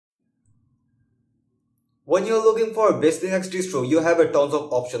When you're looking for a best Linux distro, you have a tons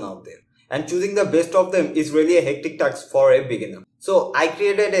of options out there. And choosing the best of them is really a hectic task for a beginner. So I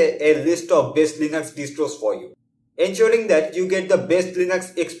created a list of best Linux distros for you, ensuring that you get the best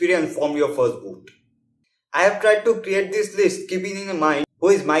Linux experience from your first boot. I have tried to create this list keeping in mind who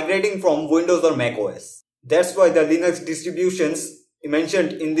is migrating from Windows or Mac OS. That's why the Linux distributions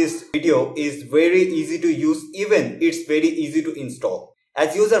mentioned in this video is very easy to use, even it's very easy to install.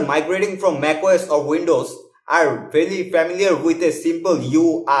 As users migrating from macOS or Windows are very familiar with a simple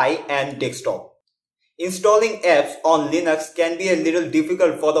UI and desktop. Installing apps on Linux can be a little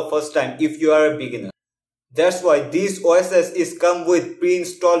difficult for the first time if you are a beginner. That's why these OSs is come with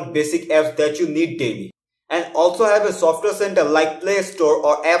pre-installed basic apps that you need daily, and also have a software center like Play Store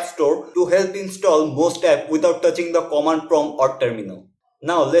or App Store to help install most apps without touching the command prompt or terminal.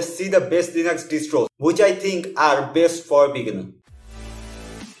 Now let's see the best Linux distros which I think are best for a beginner.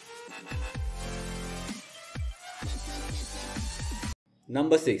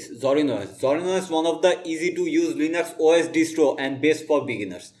 Number 6. Zorino. Zorino is one of the easy to use Linux OS distro and best for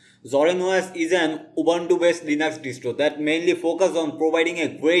beginners. Zorino is an Ubuntu based Linux distro that mainly focuses on providing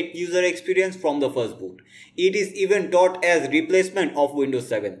a great user experience from the first boot. It is even taught as replacement of Windows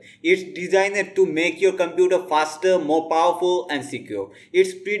 7. It's designed to make your computer faster, more powerful and secure.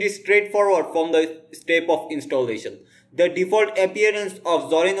 It's pretty straightforward from the step of installation. The default appearance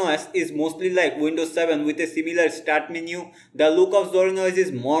of Zorino OS is mostly like Windows 7 with a similar start menu. The look of Zorino OS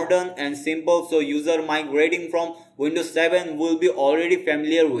is modern and simple, so user migrating from Windows 7 will be already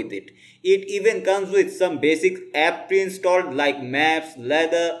familiar with it. It even comes with some basic app pre-installed like maps,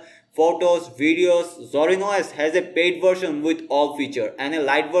 weather, photos, videos. Zorino OS has a paid version with all features and a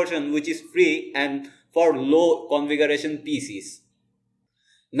light version which is free and for low configuration PCs.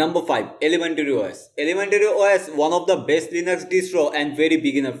 Number 5. Elementary OS. Elementary OS, one of the best Linux distro and very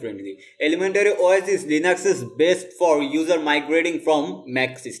beginner friendly. Elementary OS is Linux's best for user migrating from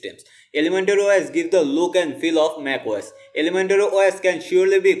Mac systems. Elementary OS gives the look and feel of Mac OS. Elementary OS can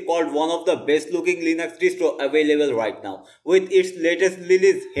surely be called one of the best looking Linux distro available right now. With its latest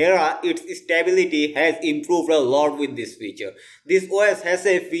release, Hera, its stability has improved a lot with this feature. This OS has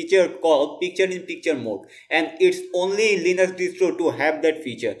a feature called picture-in-picture mode, and it's only Linux distro to have that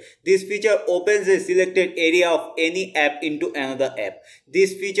feature. This feature opens a selected area of any app into another app.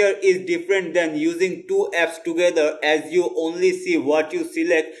 This feature is different than using two apps together, as you only see what you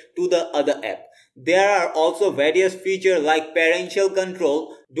select to the other app. There are also various features like parental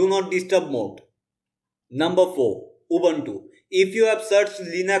control, do not disturb mode. Number 4. Ubuntu. If you have searched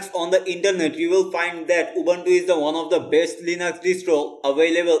Linux on the internet, you will find that Ubuntu is one of the best Linux distro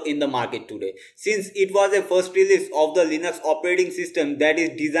available in the market today. Since it was a first release of the Linux operating system that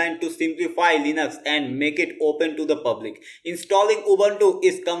is designed to simplify Linux and make it open to the public. Installing Ubuntu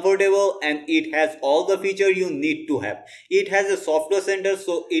is comfortable and it has all the features you need to have. It has a software center,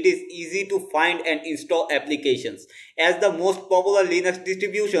 so it is easy to find and install applications. As the most popular Linux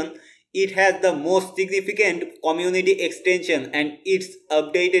distribution, it has the most significant community extension and it's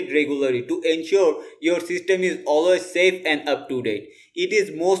updated regularly to ensure your system is always safe and up to date. It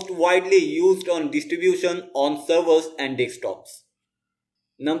is most widely used on distribution on servers and desktops.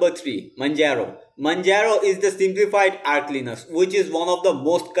 Number 3. Manjaro. Manjaro is the simplified Arch Linux, which is one of the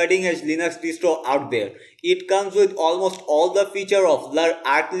most cutting-edge Linux distro out there. It comes with almost all the features of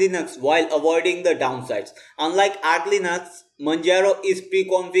Arch Linux while avoiding the downsides. Unlike Arch Linux, Manjaro is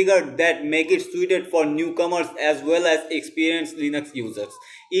pre-configured that make it suited for newcomers as well as experienced Linux users.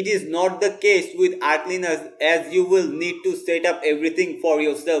 It is not the case with Arch Linux, as you will need to set up everything for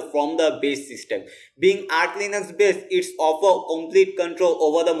yourself from the base system. Being Arch Linux based, it offers complete control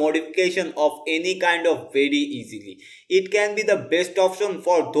over the modification of any kind of very easily. It can be the best option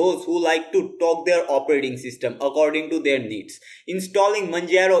for those who like to tweak their operating system according to their needs. Installing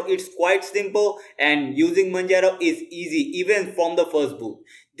Manjaro is quite simple and using Manjaro is easy even from the first boot.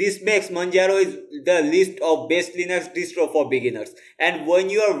 This makes Manjaro is the list of best Linux distro for beginners, and when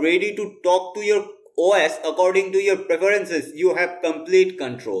you are ready to talk to your OS according to your preferences, you have complete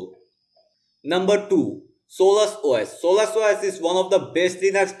control. Number 2. Solas OS. Solas OS is one of the best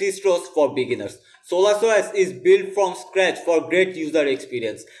Linux distros for beginners. Solas OS is built from scratch for great user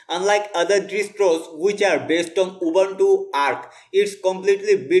experience. Unlike other distros which are based on Ubuntu Arch, it's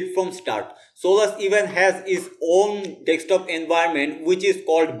completely built from start. Solas even has its own desktop environment which is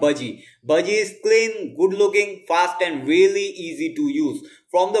called Budgie. Budgie is clean, good looking, fast and really easy to use.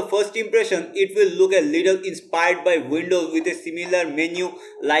 From the first impression, it will look a little inspired by Windows with a similar menu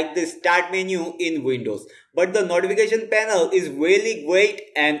like the start menu in Windows. But the notification panel is really great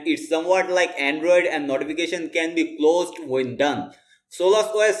and it's somewhat like Android and notification can be closed when done.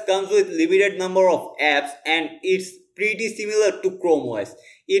 Solas OS comes with limited number of apps and it's pretty similar to Chrome OS.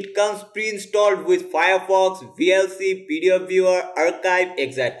 It comes pre-installed with Firefox, VLC, PDF Viewer, Archive,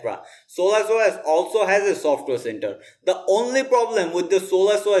 etc. Solas OS also has a software center. The only problem with the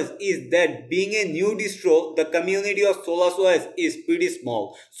Solas OS is that being a new distro, the community of Solas OS is pretty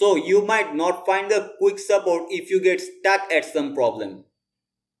small. So you might not find the quick support if you get stuck at some problem.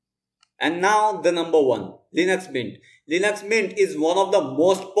 And now the number 1, Linux Mint. Linux Mint is one of the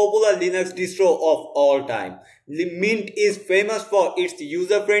most popular Linux distro of all time. Mint is famous for its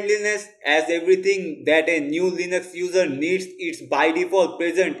user friendliness, as everything that a new Linux user needs is by default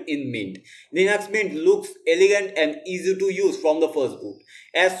present in Mint. Linux Mint looks elegant and easy to use from the first boot.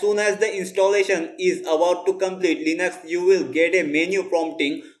 As soon as the installation is about to complete Linux, you will get a menu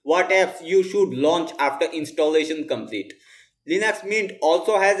prompting what apps you should launch after installation complete. Linux Mint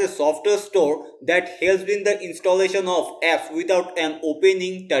also has a software store that helps in the installation of apps without an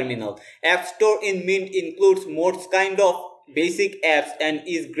opening terminal. App Store in Mint includes most kind of basic apps and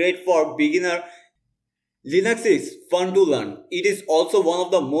is great for beginner. Linux is fun to learn. It is also one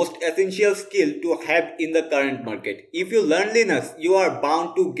of the most essential skills to have in the current market. If you learn Linux, you are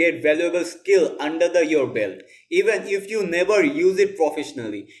bound to get valuable skill under your belt. Even if you never use it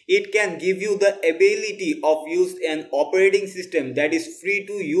professionally, it can give you the ability of use an operating system that is free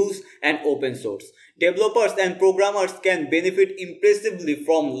to use and open source. Developers and programmers can benefit impressively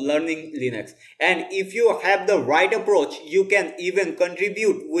from learning Linux. And if you have the right approach, you can even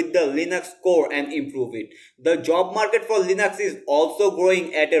contribute with the Linux core and improve it. The job market for Linux is also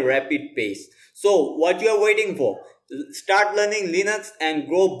growing at a rapid pace. So what you are waiting for? Start learning Linux and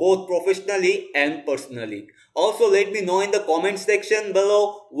grow both professionally and personally. Also, let me know in the comment section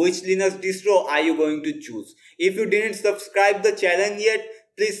below which Linux distro are you going to choose. If you didn't subscribe the channel yet,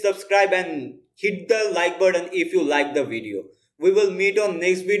 please subscribe and hit the like button if you like the video. We will meet on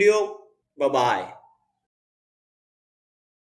next video. Bye bye.